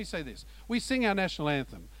 let me say this. We sing our national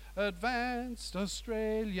anthem, Advanced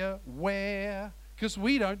Australia, where? Because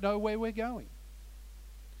we don't know where we're going.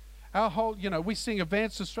 Our whole, we sing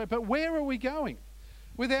Advanced Australia, but where are we going?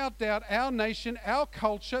 Without doubt, our nation, our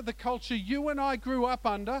culture, the culture you and I grew up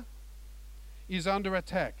under, is under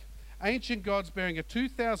attack. Ancient gods bearing a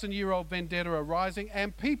 2,000-year-old vendetta are rising,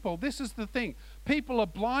 and people, this is the thing, people are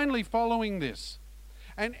blindly following this.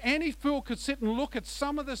 And any fool could sit and look at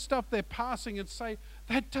some of the stuff they're passing and say,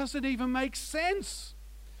 that doesn't even make sense.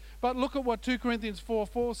 But look at what 2 Corinthians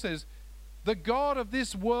 4:4 says. The God of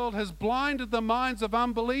this world has blinded the minds of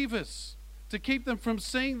unbelievers to keep them from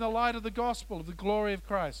seeing the light of the gospel of the glory of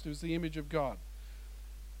Christ, who is the image of God.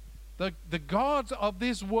 The gods of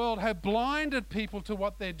this world have blinded people to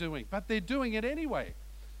what they're doing, but they're doing it anyway.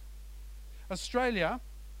 Australia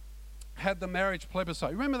had the marriage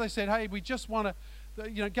plebiscite. Remember they said, hey, we just want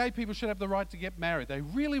to, gay people should have the right to get married. They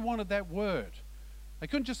really wanted that word. They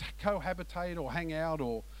couldn't just cohabitate or hang out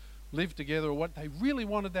or live together or what. They really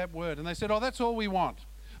wanted that word. And they said, oh, that's all we want.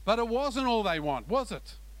 But it wasn't all they want, was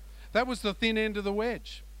it? That was the thin end of the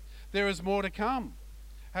wedge. There is more to come.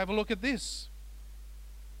 Have a look at this.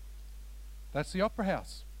 That's the Opera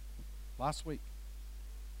House last week.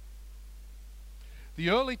 The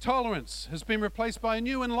early tolerance has been replaced by a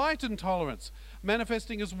new enlightened tolerance,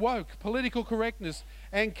 manifesting as woke, political correctness,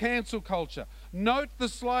 and cancel culture. Note the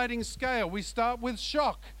sliding scale. We start with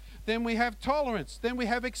shock, then we have tolerance, then we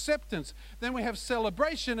have acceptance, then we have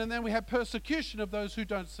celebration, and then we have persecution of those who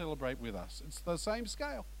don't celebrate with us. It's the same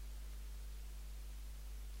scale.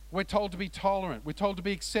 We're told to be tolerant. We're told to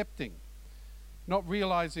be accepting, not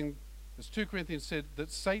realizing, as 2 Corinthians said,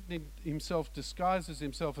 that Satan himself disguises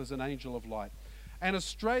himself as an angel of light. And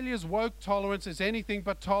Australia's woke tolerance is anything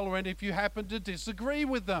but tolerant if you happen to disagree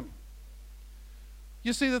with them.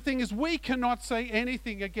 You see, the thing is, we cannot say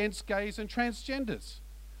anything against gays and transgenders.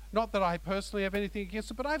 Not that I personally have anything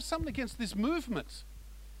against it, but I have something against this movement.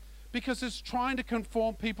 Because it's trying to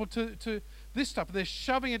conform people to this stuff. They're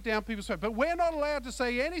shoving it down people's throats. But we're not allowed to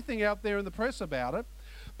say anything out there in the press about it.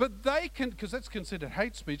 But they can, because that's considered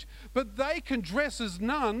hate speech, but they can dress as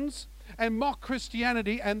nuns and mock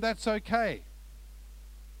Christianity, and that's okay.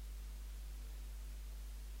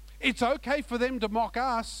 It's okay for them to mock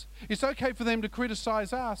us. It's okay for them to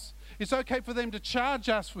criticize us. It's okay for them to charge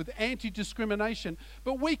us with anti-discrimination.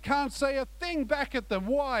 But we can't say a thing back at them.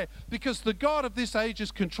 Why? Because the God of this age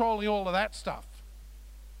is controlling all of that stuff.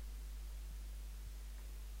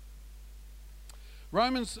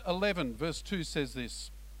 Romans 11 verse 2 says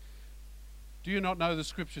this. Do you not know the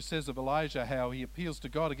scripture says of Elijah how he appeals to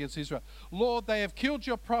God against Israel? Lord, they have killed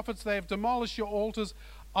your prophets. They have demolished your altars.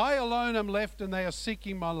 I alone am left and they are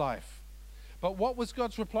seeking my life. But what was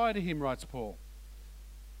God's reply to him, writes Paul?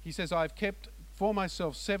 He says, I have kept for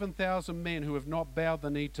myself 7,000 men who have not bowed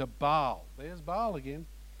the knee to Baal. There's Baal again.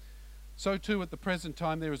 So too at the present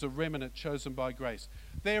time there is a remnant chosen by grace.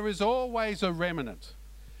 There is always a remnant.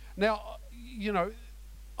 Now, you know,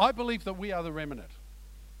 I believe that we are the remnant.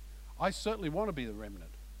 I certainly want to be the remnant.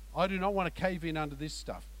 I do not want to cave in under this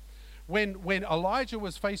stuff. When Elijah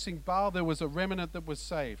was facing Baal, there was a remnant that was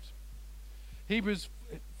saved. Hebrews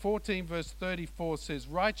 14 verse 34 says,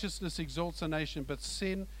 righteousness exalts a nation, but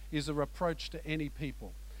sin is a reproach to any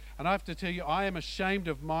people. And I have to tell you, I am ashamed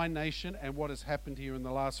of my nation and what has happened here in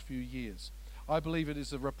the last few years. I believe it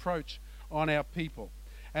is a reproach on our people.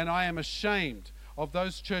 And I am ashamed of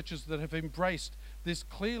those churches that have embraced this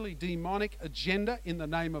clearly demonic agenda in the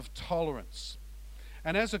name of tolerance.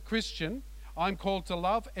 And as a Christian, I'm called to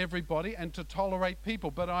love everybody and to tolerate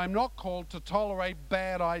people, but I'm not called to tolerate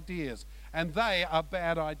bad ideas, and they are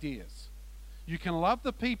bad ideas. You can love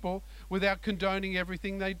the people without condoning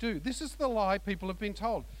everything they do. This is the lie people have been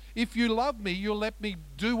told. If you love me, you'll let me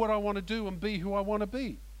do what I want to do and be who I want to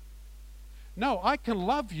be. No, I can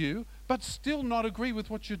love you, but still not agree with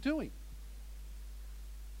what you're doing.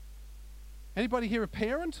 Anybody here a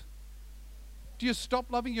parent? Do you stop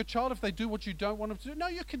loving your child if they do what you don't want them to do? No,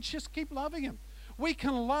 you can just keep loving them. We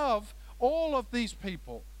can love all of these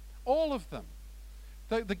people, all of them.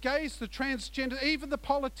 The gays, the transgender, even the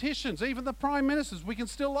politicians, even the prime ministers, we can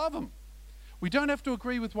still love them. We don't have to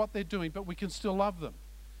agree with what they're doing, but we can still love them.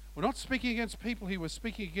 We're not speaking against people here, we're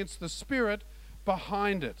speaking against the spirit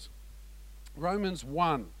behind it. Romans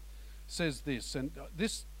 1 says this, and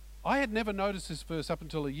this, I had never noticed this verse up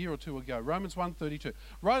until a year or two ago. Romans 1:32.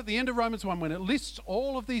 Right at the end of Romans 1, when it lists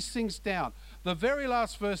all of these things down, the very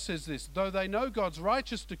last verse says this, though they know God's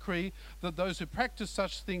righteous decree that those who practice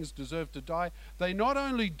such things deserve to die, they not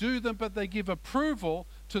only do them, but they give approval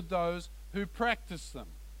to those who practice them.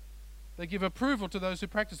 They give approval to those who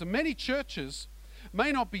practice them. Many churches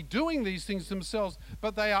may not be doing these things themselves,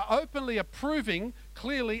 but they are openly approving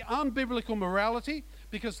clearly unbiblical morality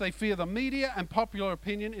because they fear the media and popular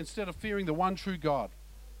opinion instead of fearing the one true God.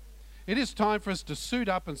 It is time for us to suit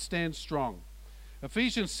up and stand strong.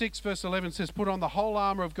 Ephesians 6 verse 11 says, put on the whole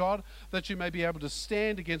armor of God that you may be able to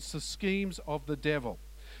stand against the schemes of the devil.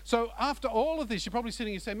 So after all of this, you're probably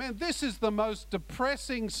sitting here saying, man, this is the most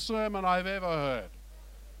depressing sermon I've ever heard.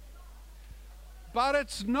 But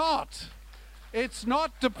it's not. It's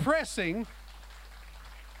not depressing.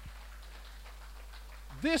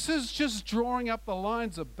 This is just drawing up the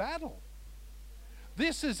lines of battle.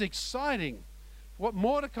 This is exciting. What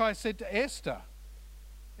Mordecai said to Esther,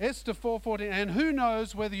 Esther 4:14, and who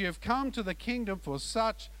knows whether you have come to the kingdom for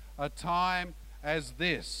such a time as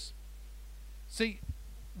this. See,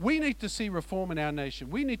 we need to see reform in our nation.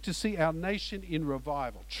 We need to see our nation in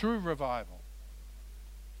revival, true revival.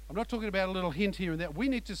 I'm not talking about a little hint here and there. We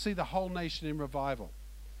need to see the whole nation in revival.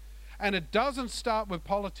 And it doesn't start with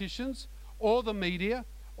politicians or the media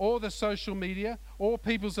or the social media or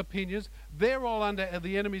people's opinions. They're all under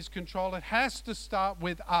the enemy's control. It has to start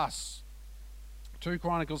with us. 2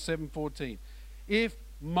 Chronicles 7:14. If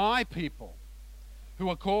my people who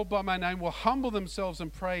are called by my name will humble themselves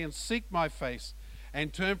and pray and seek my face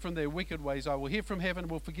and turn from their wicked ways, I will hear from heaven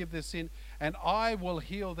and will forgive their sin, and I will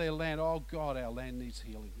heal their land. Oh God, our land needs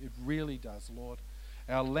healing. It really does, Lord.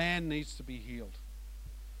 Our land needs to be healed.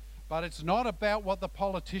 But it's not about what the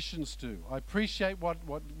politicians do. I appreciate what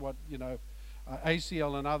you know,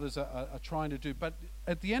 ACL and others are trying to do. But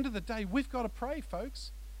at the end of the day, we've got to pray,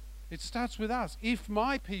 folks. It starts with us. If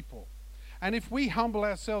my people, and if we humble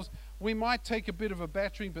ourselves, we might take a bit of a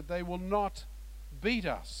battering, but they will not beat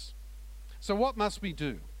us. So what must we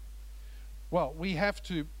do? Well, we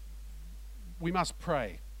must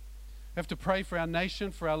pray. We have to pray for our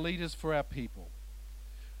nation, for our leaders, for our people.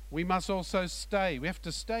 We must also stay. We have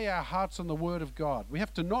to stay our hearts on the Word of God. We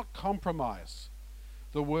have to not compromise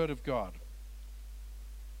the Word of God.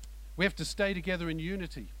 We have to stay together in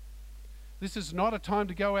unity. This is not a time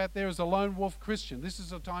to go out there as a lone wolf Christian. This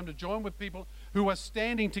is a time to join with people who are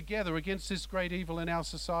standing together against this great evil in our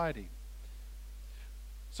society.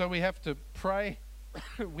 So we have to pray.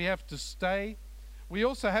 We have to stay. We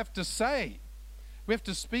also have to say. We We have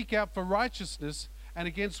to speak out for righteousness and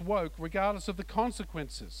against woke, regardless of the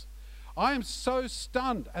consequences. I am so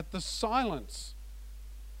stunned at the silence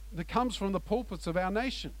that comes from the pulpits of our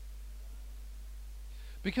nation,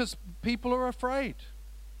 because people are afraid.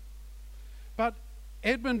 But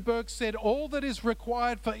Edmund Burke said, all that is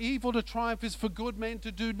required for evil to triumph is for good men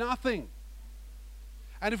to do nothing.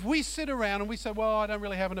 And if we sit around and we say, well, I don't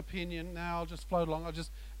really have an opinion, no, I'll just float along,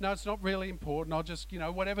 no, it's not really important, I'll just,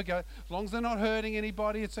 whatever go, as long as they're not hurting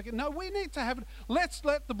anybody, it's okay. No, we need to have it. Let's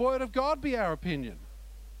let the word of God be our opinion.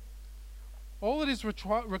 All that is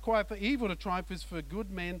required for evil to triumph is for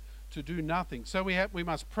good men to do nothing. So we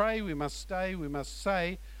must pray, we must stay, we must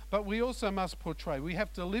say, but we also must portray. We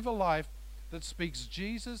have to live a life that speaks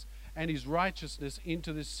Jesus and his righteousness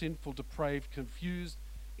into this sinful, depraved, confused,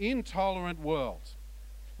 intolerant world.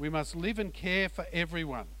 We must live and care for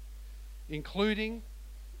everyone, including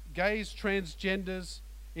gays, transgenders,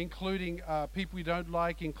 including people we don't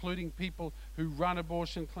like, including people who run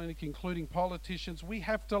abortion clinics, including politicians. We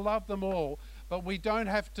have to love them all, but we don't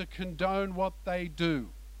have to condone what they do.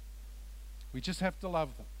 We just have to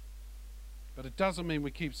love them. But it doesn't mean we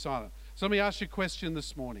keep silent. So let me ask you a question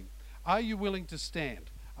this morning. Are you willing to stand?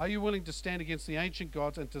 Are you willing to stand against the ancient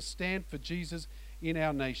gods and to stand for Jesus in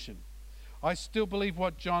our nation? I still believe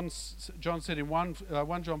what John said in 1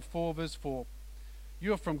 John 4 verse 4.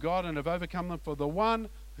 You are from God and have overcome them, for the one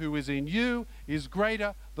who is in you is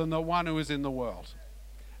greater than the one who is in the world.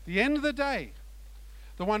 At the end of the day,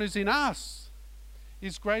 the one who's in us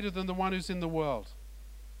is greater than the one who's in the world.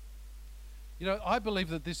 I believe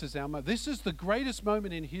that this is our moment. This is the greatest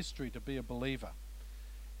moment in history to be a believer.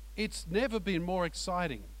 It's never been more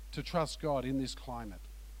exciting to trust God in this climate.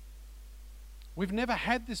 We've never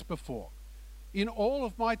had this before. In all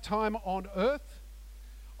of my time on earth,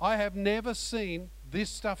 I have never seen this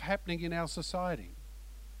stuff happening in our society.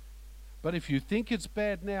 But if you think it's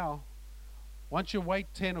bad now, once you wait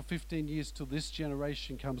 10 or 15 years till this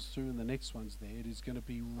generation comes through and the next one's there, it is going to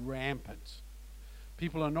be rampant.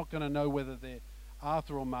 People are not going to know whether they're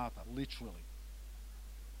Arthur or Martha, literally.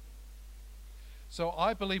 So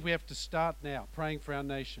I believe we have to start now praying for our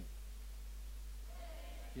nation.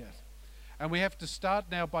 Yes. And we have to start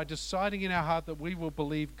now by deciding in our heart that we will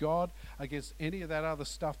believe God against any of that other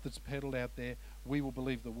stuff that's peddled out there. We will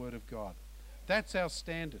believe the word of God. That's our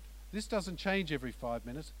standard. This doesn't change every 5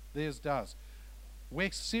 minutes. Theirs does.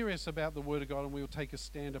 We're serious about the word of God and we will take a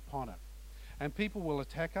stand upon it. And people will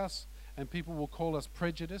attack us, and people will call us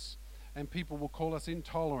prejudiced, and people will call us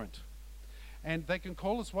intolerant. And they can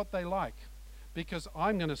call us what they like, because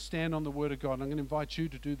I'm going to stand on the word of God, and I'm going to invite you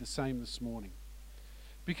to do the same this morning.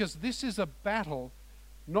 Because this is a battle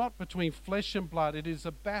not between flesh and blood, it is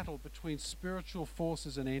a battle between spiritual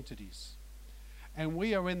forces and entities. And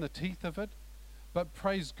we are in the teeth of it, but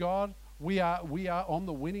praise God, we are on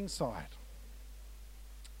the winning side.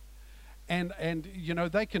 And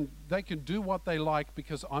they can do what they like,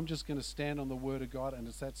 because I'm just going to stand on the word of God, and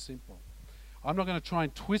it's that simple. I'm not going to try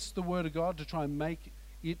and twist the word of God to try and make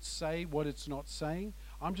it say what it's not saying.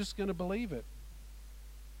 I'm just going to believe it.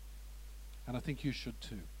 And I think you should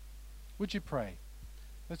too. Would you pray?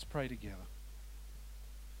 Let's pray together.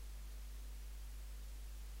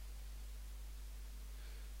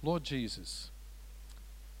 Lord Jesus,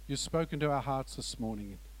 you've spoken to our hearts this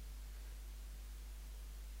morning.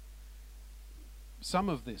 Some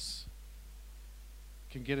of this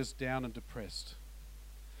can get us down and depressed.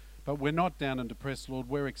 But we're not down and depressed, Lord.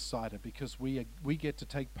 We're excited because we get to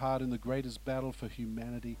take part in the greatest battle for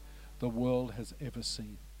humanity the world has ever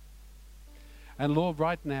seen. And Lord,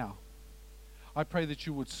 right now, I pray that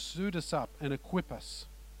you would suit us up and equip us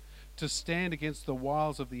to stand against the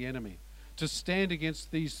wiles of the enemy, to stand against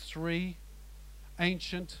these three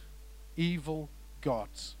ancient, evil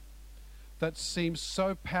gods that seem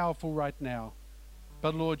so powerful right now.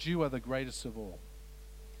 But Lord, you are the greatest of all.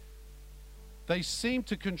 They seem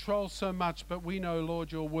to control so much, but we know,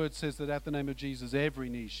 Lord, your word says that at the name of Jesus, every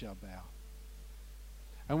knee shall bow.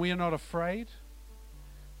 And we are not afraid.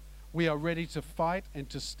 We are ready to fight and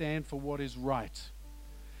to stand for what is right.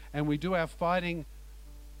 And we do our fighting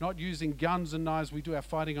not using guns and knives. We do our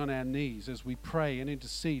fighting on our knees as we pray and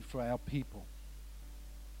intercede for our people.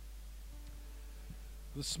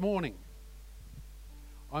 This morning,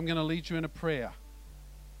 I'm going to lead you in a prayer.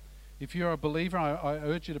 If you're a believer, I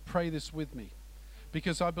urge you to pray this with me,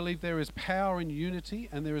 because I believe there is power in unity,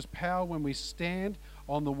 and there is power when we stand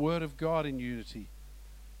on the word of God in unity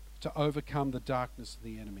to overcome the darkness of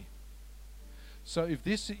the enemy. So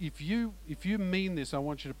if you mean this, I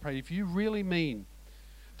want you to pray. If you really mean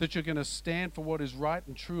that you're going to stand for what is right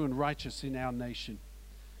and true and righteous in our nation,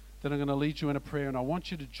 then I'm going to lead you in a prayer, and I want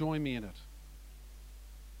you to join me in it.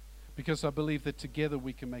 because I believe that together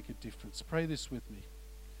we can make a difference. Pray this with me.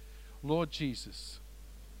 Lord Jesus,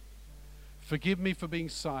 forgive me for being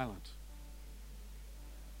silent.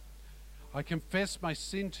 I confess my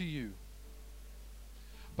sin to you.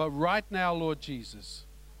 But right now, Lord Jesus,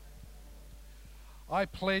 I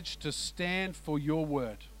pledge to stand for your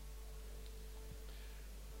word.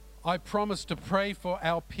 I promise to pray for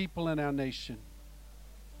our people and our nation.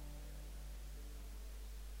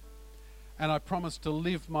 And I promise to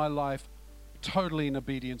live my life totally in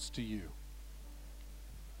obedience to you.